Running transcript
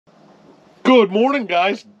Good morning,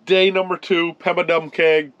 guys. Day number 2, Pemadum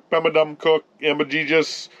Keg, Pemadum Cook,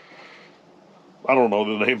 Ambajejus. I don't know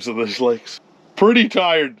the names of these lakes. Pretty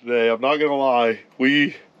tired today, I'm not gonna lie.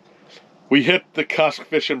 We hit the cusk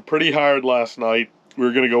fishing pretty hard last night. We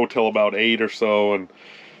were gonna go till about 8 or so, and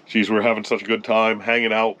geez, we were having such a good time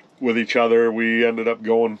hanging out with each other. We ended up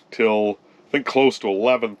going till, I think, close to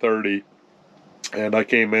 11:30. And I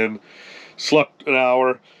came in, slept an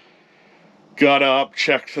hour, got up,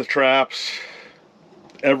 checked the traps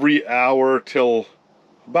every hour till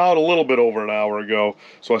about a little bit over an hour ago.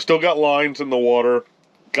 So I still got lines in the water.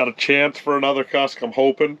 Got a chance for another cusk, I'm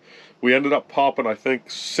hoping. We ended up popping, I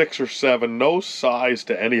think, 6 or 7. No size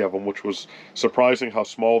to any of them, which was surprising how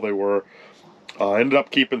small they were. Ended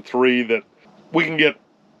up keeping 3 that we can get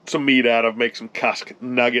some meat out of, make some cusk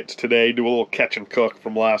nuggets today, do a little catch and cook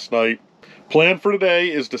from last night. Plan for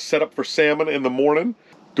today is to set up for salmon in the morning,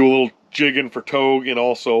 do a little jigging for togue, and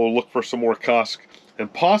also look for some more cusk,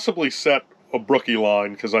 and possibly set a brookie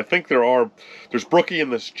line, because I think there's brookie in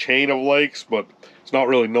this chain of lakes, but it's not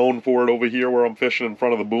really known for it over here where I'm fishing in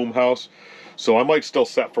front of the boom house. So I might still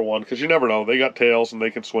set for one, because you never know. They got tails and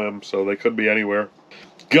they can swim, so they could be anywhere.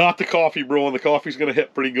 Got the coffee brewing. The coffee's going to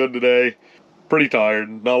hit pretty good today. Pretty tired,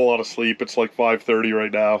 not a lot of sleep. It's like 5:30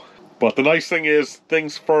 right now. But the nice thing is,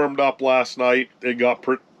 things firmed up last night. It got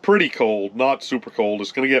pretty cold, not super cold.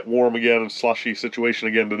 It's going to get warm again and slushy situation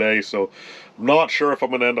again today. So I'm not sure if I'm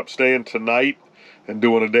going to end up staying tonight and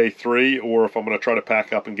doing a day 3, or if I'm going to try to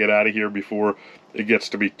pack up and get out of here before it gets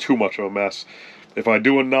to be too much of a mess. If I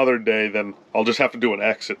do another day, then I'll just have to do an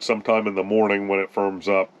exit sometime in the morning when it firms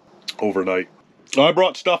up overnight. I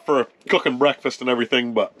brought stuff for cooking breakfast and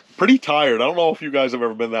everything, but pretty tired. I don't know if you guys have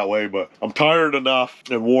ever been that way, but I'm tired enough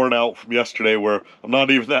and worn out from yesterday where I'm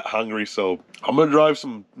not even that hungry, so I'm going to drive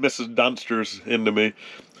some Mrs. Dunster's into me.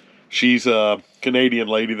 She's a Canadian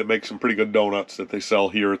lady that makes some pretty good donuts that they sell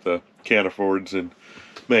here at the Canafords in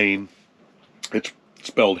Maine. It's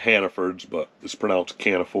spelled Hannaford's, but it's pronounced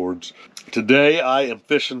Canafords. Today I am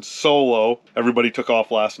fishing solo. Everybody took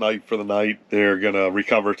off last night for the night. They're gonna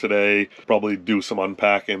recover today, probably do some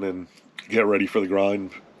unpacking and get ready for the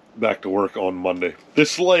grind back to work on Monday.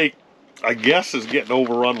 This lake, I guess, is getting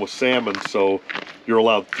overrun with salmon, so you're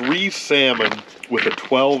allowed 3 salmon with a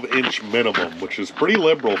 12-inch minimum, which is pretty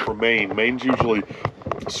liberal for Maine. Maine's usually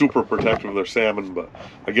super protective of their salmon, but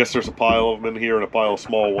I guess there's a pile of them in here and a pile of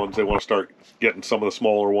small ones. They want to start getting some of the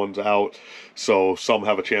smaller ones out, so some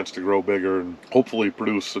have a chance to grow bigger and hopefully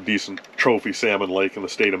produce a decent trophy salmon lake in the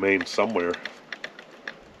state of Maine somewhere.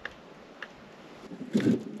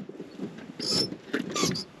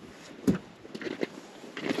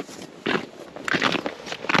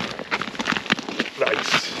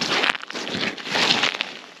 Nice.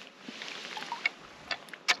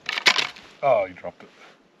 Oh, you dropped it.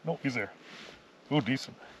 Nope, he's there. Oh,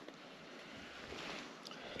 decent.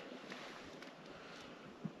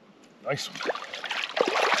 Nice one.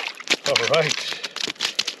 All right.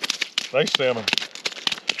 Nice salmon.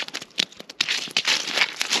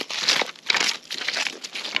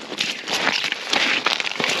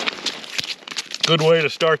 Good way to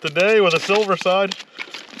start the day with a silver side.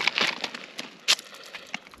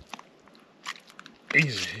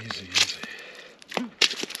 Easy, easy, easy.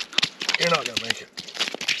 You're not gonna make it.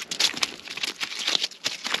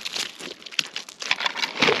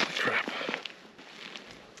 Holy crap.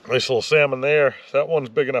 Nice little salmon there. That one's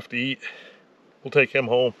big enough to eat. We'll take him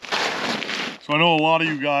home. So I know a lot of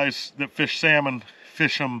you guys that fish salmon,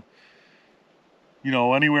 fish them, you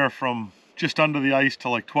know, anywhere from just under the ice to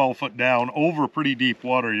like 12 foot down, over pretty deep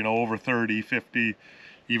water, you know, over 30, 50,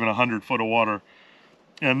 even 100 foot of water.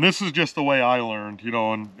 And this is just the way I learned, you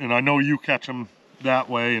know, and I know you catch them that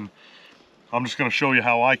way, and I'm just going to show you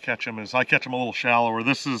how I catch them. Is I catch them a little shallower.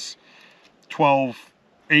 This is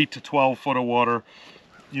 8 to 12 foot of water,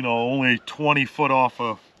 you know, only 20 foot off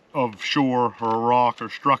of shore or a rock or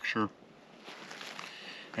structure.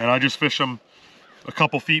 And I just fish them a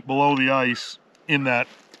couple feet below the ice in that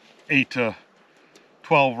 8 to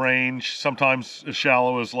 12 range, sometimes as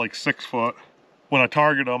shallow as like 6 foot. When I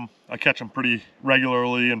target them, I catch them pretty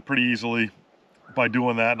regularly and pretty easily by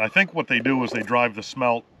doing that. And I think what they do is they drive the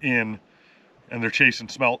smelt in, and they're chasing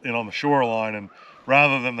smelt in on the shoreline, and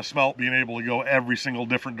rather than the smelt being able to go every single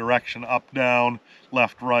different direction, up, down,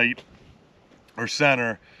 left, right, or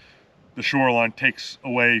center, the shoreline takes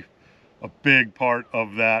away a big part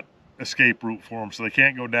of that escape route for them. So they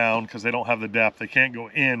can't go down because they don't have the depth. They can't go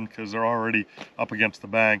in because they're already up against the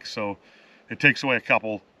bank. So it takes away a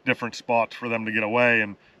couple different spots for them to get away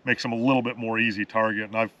and makes them a little bit more easy target.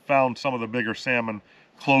 And I've found some of the bigger salmon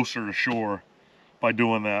closer to shore by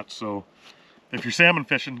doing that. So if you're salmon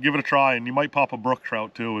fishing, give it a try, and you might pop a brook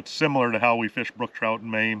trout too. It's similar to how we fish brook trout in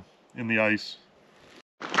Maine in the ice.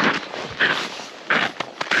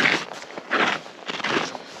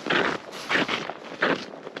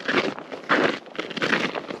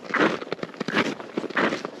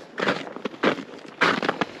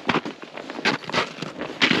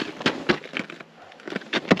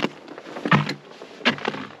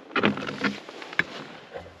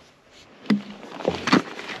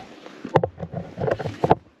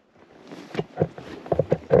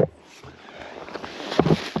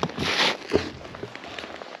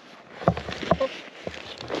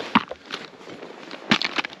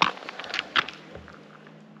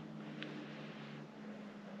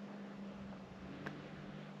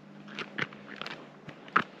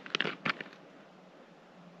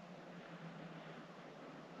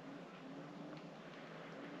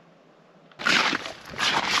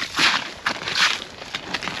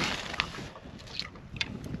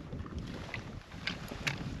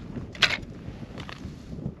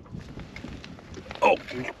 Oh,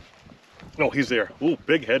 no, he's there. Ooh,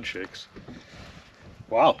 big head shakes.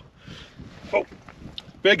 Wow. Oh,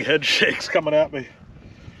 big head shakes coming at me.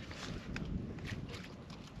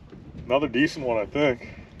 Another decent one, I think.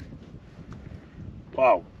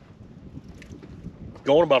 Wow.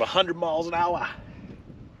 Going about 100 miles an hour.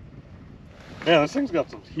 Man, this thing's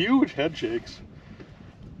got some huge head shakes.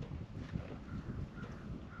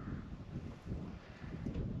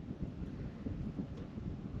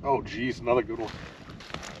 Oh, geez, another good one.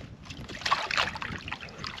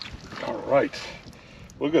 All right,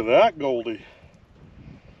 look at that Goldie.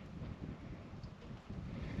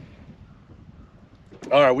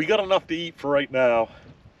 All right, we got enough to eat for right now,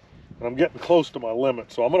 and I'm getting close to my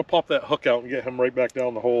limit, so I'm gonna pop that hook out and get him right back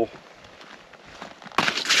down the hole.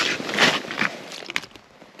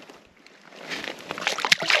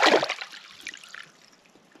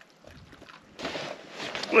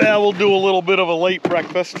 Well, we'll do a little bit of a late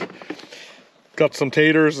breakfast. Got some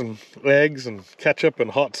taters and eggs and ketchup and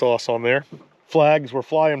hot sauce on there. Flags were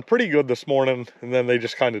flying pretty good this morning, and then they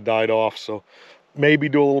just kind of died off, so maybe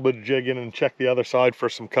do a little bit of jigging and check the other side for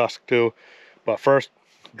some cusk too. But first,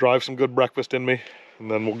 drive some good breakfast in me, and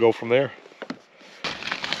then we'll go from there.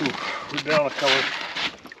 Ooh, we're down a color.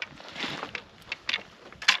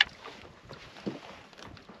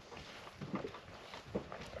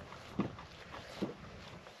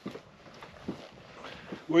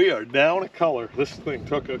 We are down a color. This thing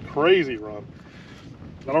took a crazy run.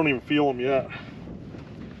 I don't even feel him yet.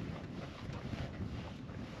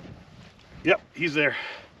 Yep, he's there.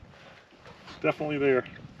 Definitely there.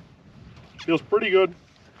 Feels pretty good.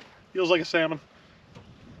 Feels like a salmon.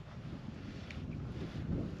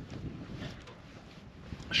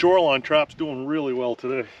 Shoreline trap's doing really well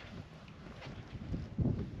today.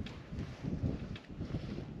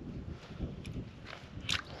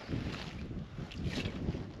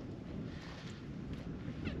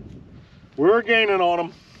 We're gaining on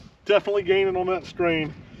them. Definitely gaining on that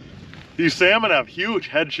strain. These salmon have huge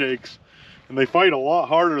head shakes, and they fight a lot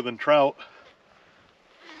harder than trout.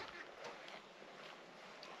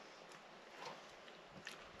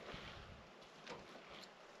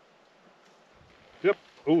 Yep.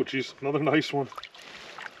 Oh, geez, another nice one.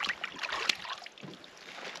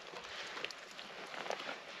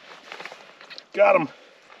 Got him.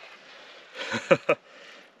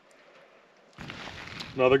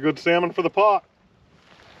 Another good salmon for the pot.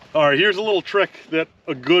 All right, here's a little trick that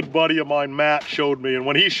a good buddy of mine, Matt, showed me. And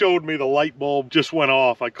when he showed me, the light bulb just went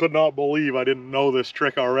off. I could not believe I didn't know this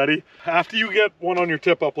trick already. After you get one on your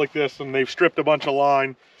tip up like this and they've stripped a bunch of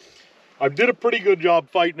line, I did a pretty good job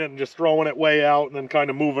fighting it and just throwing it way out and then kind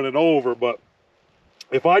of moving it over. But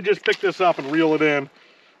if I just pick this up and reel it in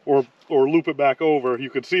or loop it back over, you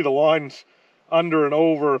can see the lines under and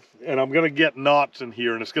over, and I'm gonna get knots in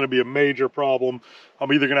here, and it's gonna be a major problem.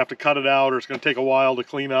 I'm either gonna have to cut it out, or it's gonna take a while to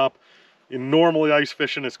clean up. Normally ice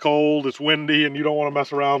fishing, it's cold, it's windy, and you don't wanna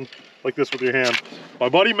mess around like this with your hand. My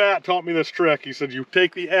buddy Matt taught me this trick. He said you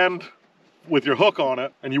take the end with your hook on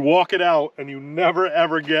it, and you walk it out, and you never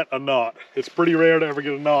ever get a knot. It's pretty rare to ever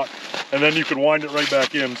get a knot, and then you can wind it right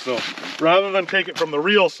back in. So rather than take it from the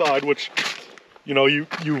reel side, which you know you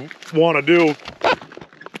wanna do,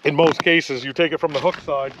 in most cases, you take it from the hook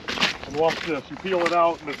side, and watch this. You peel it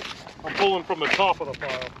out, and I'm pulling from the top of the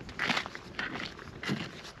pile.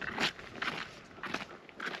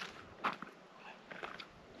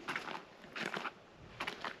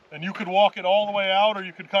 And you could walk it all the way out, or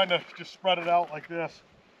you could kind of just spread it out like this.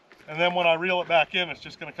 And then when I reel it back in, it's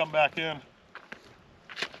just going to come back in.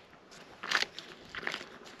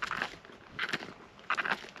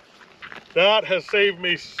 That has saved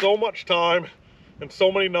me so much time and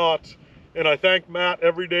so many knots. And I thank Matt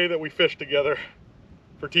every day that we fish together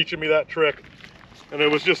for teaching me that trick. And it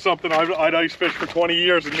was just something I'd ice fish for 20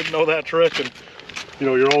 years and didn't know that trick. And you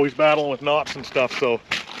know, you're always battling with knots and stuff. So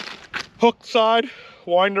hook side,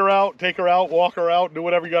 wind her out, take her out, walk her out, do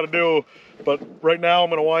whatever you got to do. But right now I'm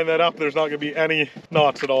going to wind that up. There's not going to be any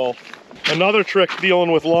knots at all. Another trick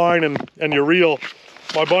dealing with line and your reel.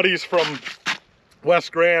 My buddies from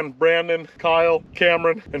West Grand, Brandon, Kyle,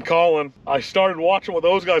 Cameron, and Colin, I started watching what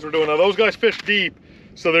those guys were doing. Now those guys fish deep,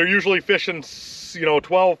 so they're usually fishing, you know,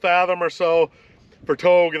 12 fathom or so for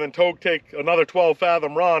togue, and then togue take another 12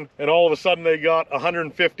 fathom run, and all of a sudden they got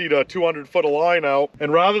 150 to 200 foot of line out.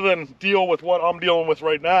 And rather than deal with what I'm dealing with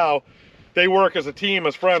right now, they work as a team,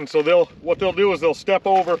 as friends. So what they'll do is they'll step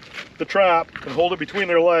over the trap and hold it between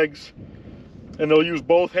their legs, and they'll use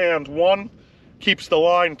both hands. One keeps the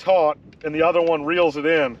line taut and the other one reels it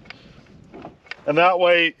in. And that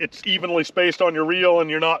way it's evenly spaced on your reel and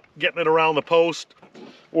you're not getting it around the post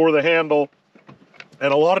or the handle.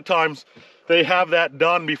 And a lot of times they have that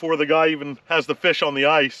done before the guy even has the fish on the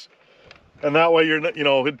ice. And that way you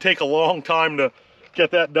know, it'd take a long time to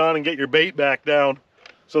get that done and get your bait back down.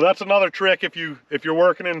 So that's another trick if you're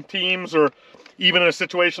working in teams, or even in a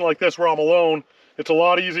situation like this where I'm alone. It's a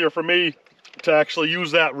lot easier for me to actually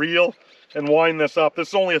use that reel and wind this up. This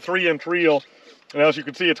is only a 3-inch reel, and as you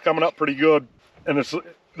can see, it's coming up pretty good. And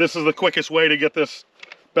this is the quickest way to get this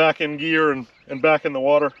back in gear and back in the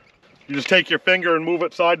water. You just take your finger and move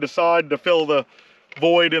it side to side to fill the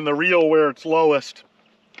void in the reel where it's lowest.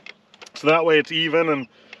 So that way it's even and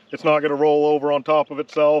it's not going to roll over on top of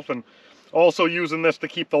itself. And also using this to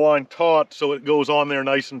keep the line taut so it goes on there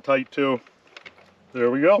nice and tight too. There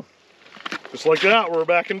we go. Just like that, we're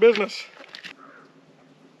back in business.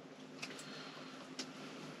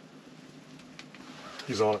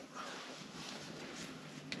 He's on it.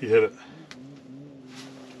 He hit it.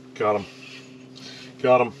 Got him.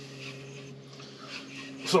 Got him.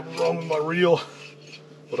 Something's wrong with my reel,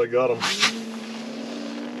 but I got him.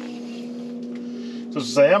 It's a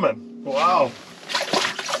salmon. Wow.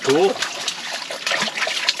 Cool.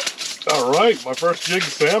 All right, my first jig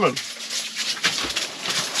salmon.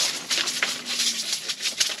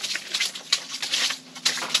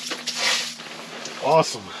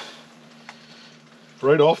 Awesome.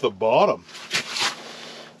 Right off the bottom.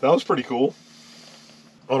 That was pretty cool.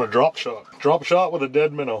 On a drop shot. Drop shot with a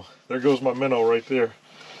dead minnow. There goes my minnow right there.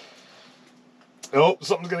 Oh,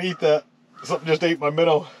 something's gonna eat that. Something just ate my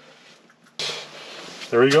minnow.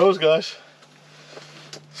 There he goes, guys.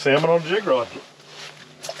 Salmon on jig rod.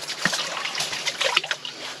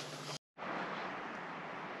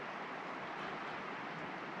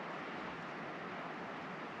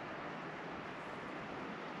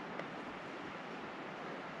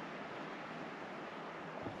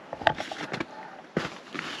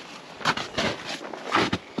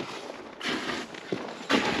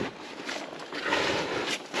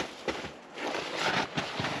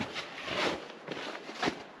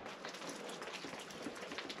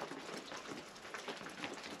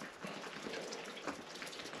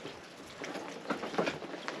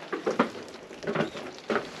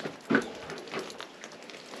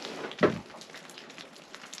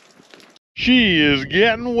 She is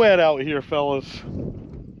getting wet out here, fellas.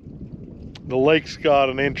 The lake's got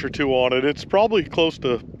an inch or two on it. It's probably close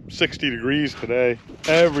to 60 degrees today.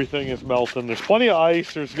 Everything is melting. There's plenty of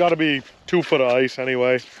ice. There's got to be 2 foot of ice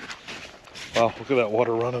anyway. Wow, look at that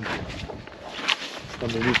water running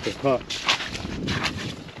underneath the hut.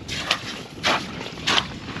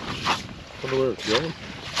 Wonder where it's going.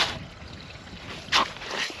 Oh,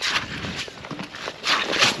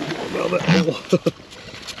 now that hole.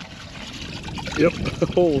 Yep,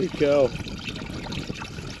 holy cow.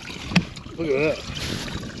 Look at that.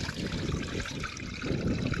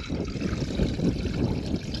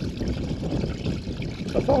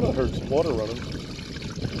 I thought I heard some water running.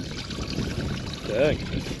 Dang.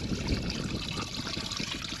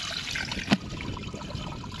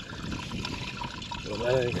 Well,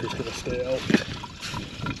 that anchor's gonna stay out.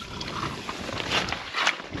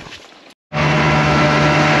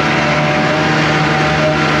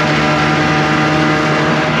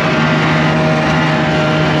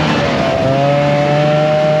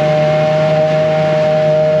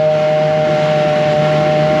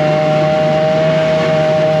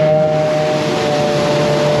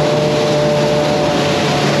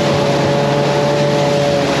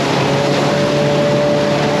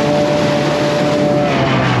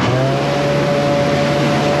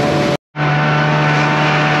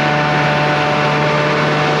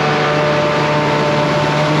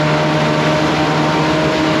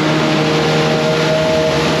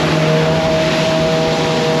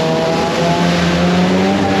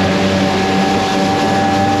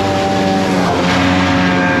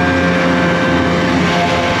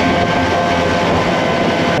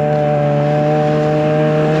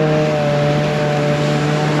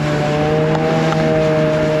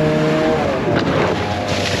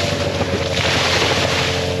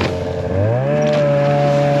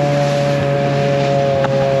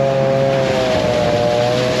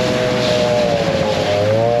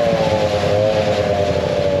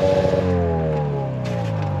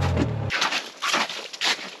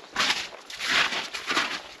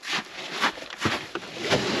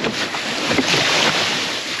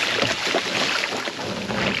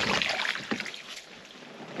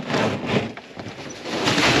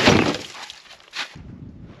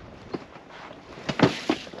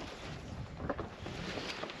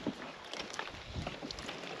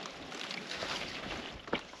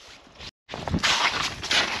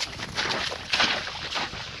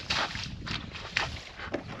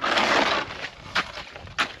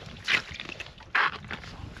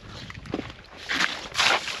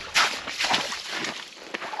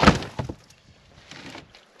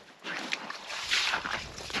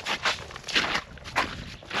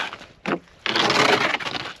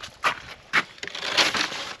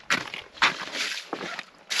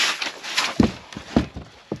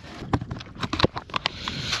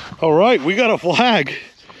 All right, we got a flag.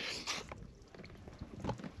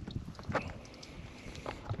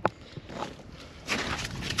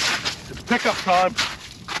 It's pickup time.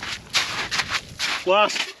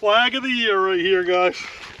 Last flag of the year right here, guys.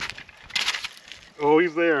 Oh,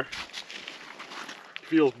 he's there.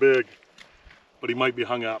 Feels big, but he might be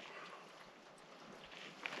hung up.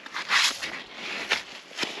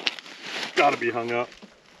 Gotta be hung up.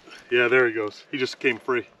 Yeah, there he goes. He just came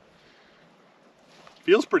free.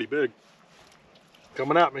 Feels pretty big.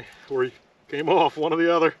 Coming at me, or he came off, one or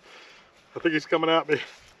the other. I think he's coming at me.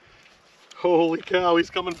 Holy cow, he's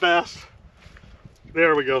coming fast.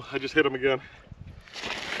 There we go, I just hit him again.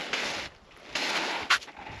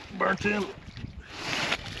 Burnt in.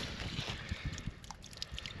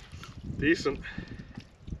 Decent.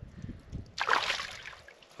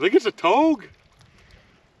 I think it's a togue.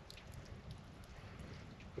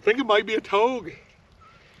 I think it might be a togue.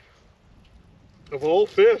 Of all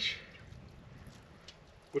fish.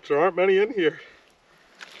 Which there aren't many in here.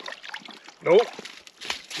 Nope.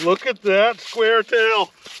 Look at that square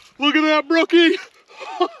tail. Look at that brookie.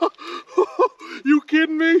 You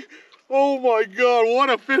kidding me? Oh my God, what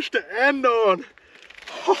a fish to end on.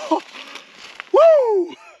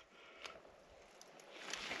 Woo!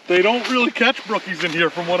 They don't really catch brookies in here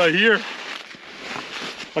from what I hear.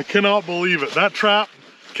 I cannot believe it. That trap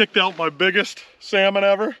kicked out my biggest salmon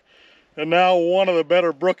ever, and now one of the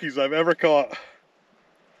better brookies I've ever caught.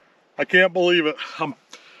 I can't believe it. I'm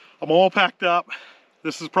all packed up.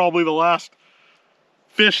 This is probably the last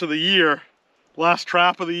fish of the year, last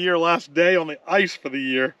trap of the year, last day on the ice for the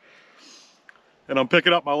year. And I'm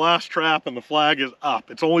picking up my last trap and the flag is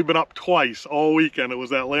up. It's only been up twice all weekend. It was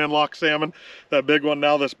that landlocked salmon, that big one,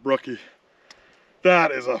 now this brookie.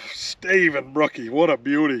 That is a staving brookie. What a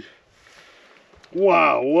beauty.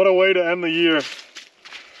 Wow, what a way to end the year.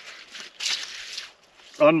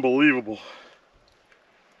 Unbelievable.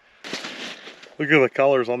 Look at the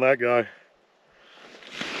colors on that guy.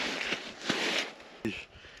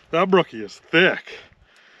 That brookie is thick.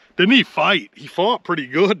 Didn't he fight? He fought pretty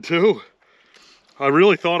good too. I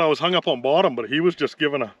really thought I was hung up on bottom, but he was just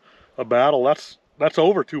giving a battle. That's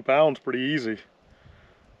over 2 pounds pretty easy.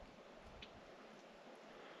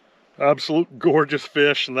 Absolute gorgeous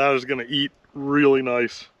fish, and that is gonna eat really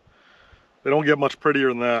nice. They don't get much prettier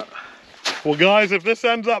than that. Well guys, if this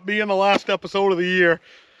ends up being the last episode of the year,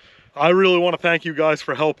 I really want to thank you guys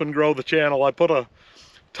for helping grow the channel. I put a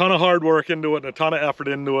ton of hard work into it and a ton of effort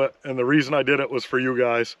into it, and the reason I did it was for you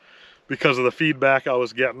guys, because of the feedback I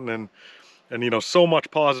was getting and you know, so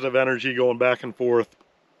much positive energy going back and forth.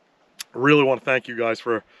 I really want to thank you guys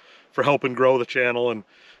for helping grow the channel, and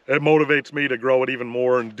it motivates me to grow it even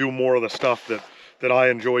more and do more of the stuff that I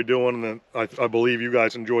enjoy doing, and I believe you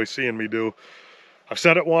guys enjoy seeing me do. I've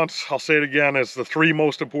said it once, I'll say it again, is the 3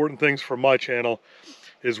 most important things for my channel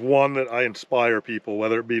is, 1, that I inspire people,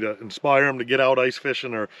 whether it be to inspire them to get out ice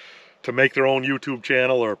fishing or to make their own YouTube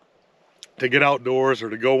channel or to get outdoors or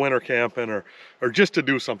to go winter camping or just to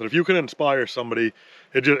do something. If you can inspire somebody,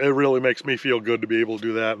 it really makes me feel good to be able to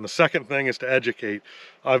do that. And the second thing is to educate.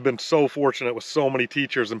 I've been so fortunate with so many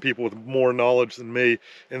teachers and people with more knowledge than me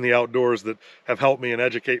in the outdoors that have helped me and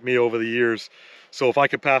educate me over the years. So if I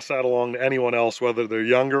could pass that along to anyone else, whether they're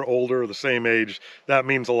younger, older, or the same age, that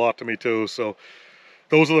means a lot to me too. So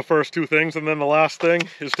those are the first 2 things. And then the last thing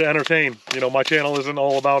is to entertain. You know, my channel isn't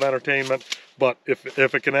all about entertainment, but if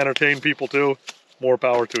it can entertain people too, more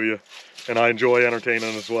power to you. And I enjoy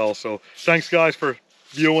entertaining as well. So thanks guys for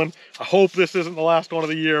viewing. I hope this isn't the last one of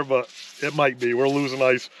the year, but it might be. We're losing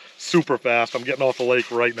ice super fast. I'm getting off the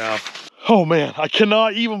lake right now. Oh man, I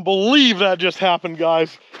cannot even believe that just happened,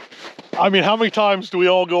 guys. I mean, how many times do we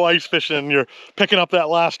all go ice fishing and you're picking up that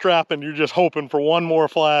last trap and you're just hoping for one more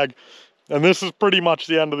flag? And this is pretty much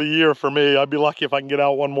the end of the year for me. I'd be lucky if I can get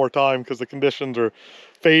out one more time because the conditions are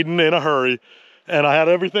fading in a hurry. And I had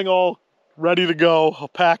everything all ready to go,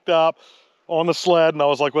 packed up on the sled. And I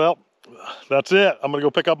was like, well, that's it. I'm gonna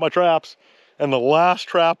go pick up my traps. And the last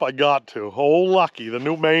trap I got to, oh lucky, the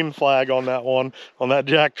new Maine flag on that one, on that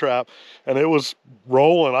jack trap. And it was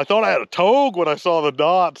rolling. I thought I had a togue when I saw the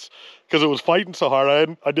dots because it was fighting so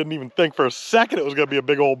hard. I didn't even think for a second it was gonna be a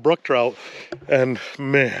big old brook trout. And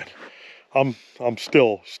man, I'm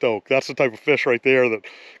still stoked. That's the type of fish right there that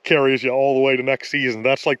carries you all the way to next season.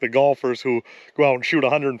 That's like the golfers who go out and shoot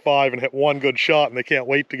 105 and hit one good shot and they can't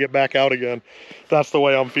wait to get back out again. That's the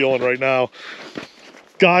way I'm feeling right now.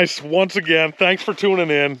 Guys, once again, thanks for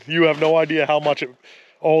tuning in. You have no idea how much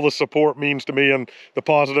all the support means to me, and the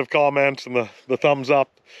positive comments and the thumbs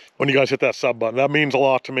up when you guys hit that sub button. That means a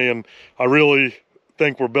lot to me, and I really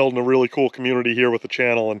think we're building a really cool community here with the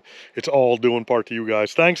channel, and it's all doing part to you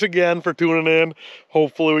guys. Thanks again for tuning in.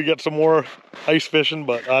 Hopefully we get some more ice fishing,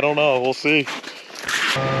 but I don't know. We'll see.